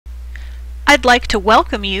I'd like to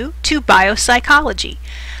welcome you to Biopsychology.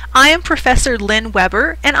 I am Professor Lynn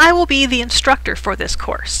Weber, and I will be the instructor for this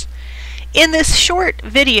course. In this short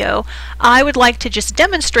video, I would like to just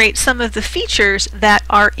demonstrate some of the features that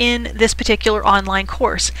are in this particular online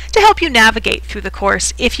course to help you navigate through the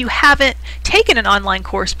course if you haven't taken an online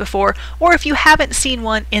course before or if you haven't seen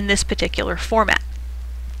one in this particular format.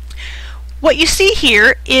 What you see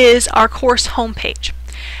here is our course homepage.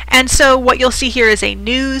 And so what you'll see here is a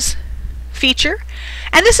news feature,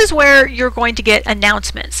 and this is where you're going to get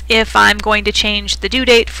announcements. If I'm going to change the due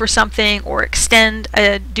date for something or extend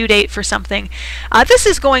a due date for something, this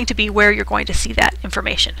is going to be where you're going to see that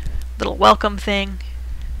information. Little welcome thing,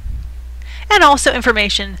 and also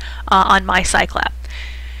information on MyPsychLab.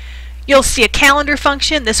 You'll see a calendar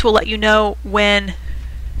function. This will let you know when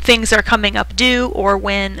things are coming up due or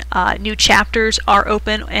when new chapters are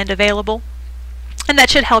open and available, and that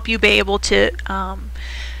should help you be able to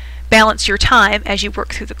balance your time as you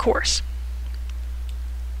work through the course.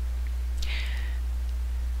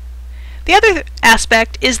 The other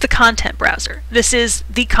aspect is the content browser. This is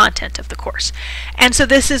the content of the course, and so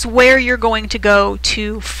this is where you're going to go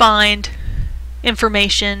to find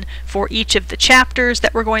information for each of the chapters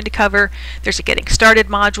that we're going to cover. There's a Getting Started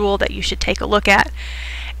module that you should take a look at,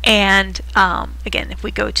 and again, if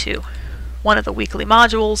we go to one of the weekly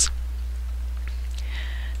modules,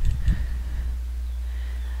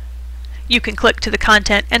 you can click to the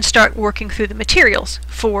content and start working through the materials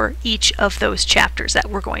for each of those chapters that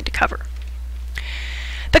we're going to cover.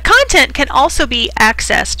 The content can also be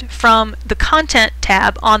accessed from the Content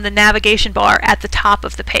tab on the navigation bar at the top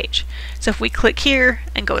of the page. So if we click here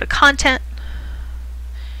and go to Content,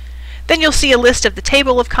 then you'll see a list of the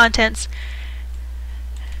table of contents,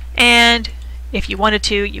 and if you wanted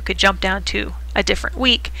to, you could jump down to a different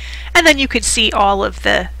week, and then you could see all of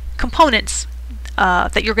the components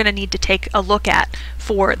that you're going to need to take a look at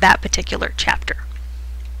for that particular chapter.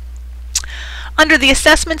 Under the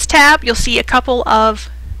Assessments tab, you'll see a couple of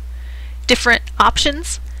different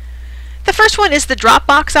options. The first one is the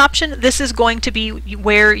Dropbox option. This is going to be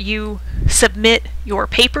where you submit your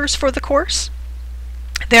papers for the course.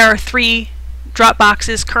 There are 3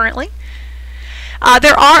 Dropboxes currently.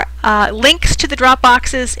 There are links to the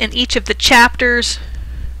Dropboxes in each of the chapters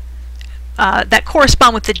that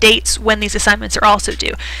correspond with the dates when these assignments are also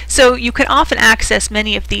due. So you can often access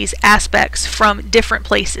many of these aspects from different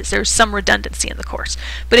places. There's some redundancy in the course.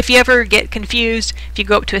 But if you ever get confused, if you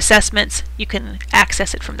go up to Assessments, you can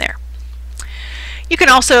access it from there. You can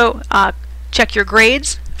also check your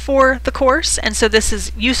grades for the course, and so this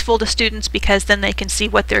is useful to students because then they can see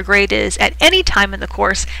what their grade is at any time in the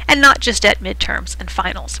course and not just at midterms and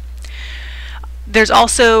finals. There's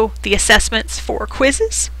also the assessments for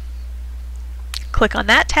quizzes. Click on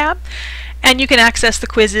that tab and you can access the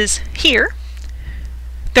quizzes here.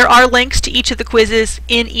 There are links to each of the quizzes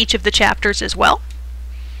in each of the chapters as well.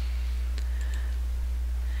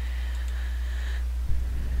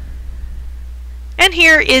 And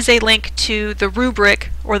here is a link to the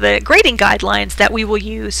rubric or the grading guidelines that we will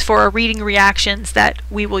use for our reading reactions that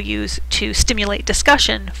we will use to stimulate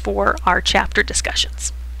discussion for our chapter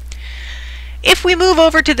discussions. If we move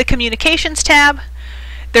over to the Communications tab,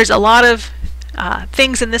 there's a lot of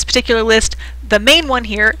things in this particular list. The main one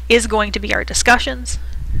here is going to be our discussions,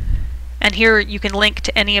 and here you can link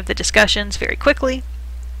to any of the discussions very quickly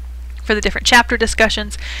for the different chapter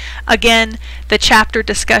discussions. Again, the chapter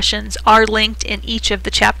discussions are linked in each of the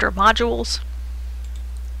chapter modules.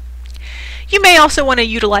 You may also want to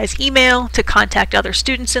utilize email to contact other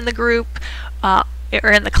students in the group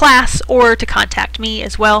or in the class, or to contact me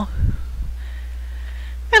as well.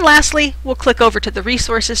 And lastly, we'll click over to the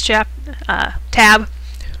Resources tab.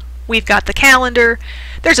 We've got the calendar.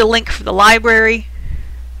 There's a link for the library.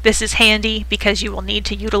 This is handy because you will need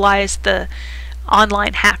to utilize the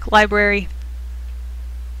online hack library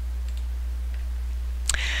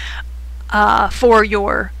for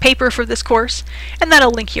your paper for this course, and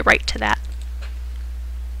that'll link you right to that.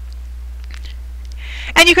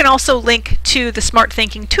 And you can also link to the Smart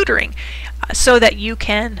Thinking tutoring so that you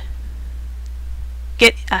can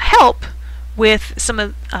get help with some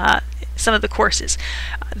of the courses.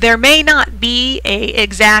 There may not be an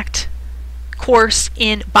exact course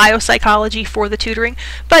in biopsychology for the tutoring,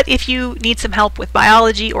 but if you need some help with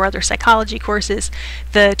biology or other psychology courses,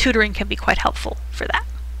 the tutoring can be quite helpful for that.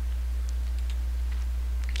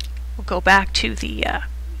 We'll go back to the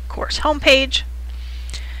course homepage.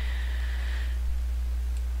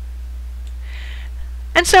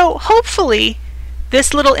 And so hopefully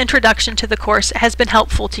this little introduction to the course has been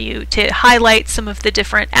helpful to you to highlight some of the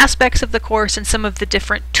different aspects of the course and some of the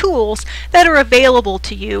different tools that are available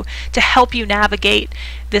to you to help you navigate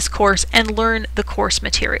this course and learn the course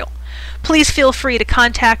material. Please feel free to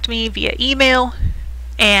contact me via email,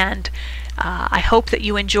 and I hope that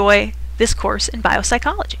you enjoy this course in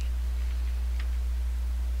biopsychology.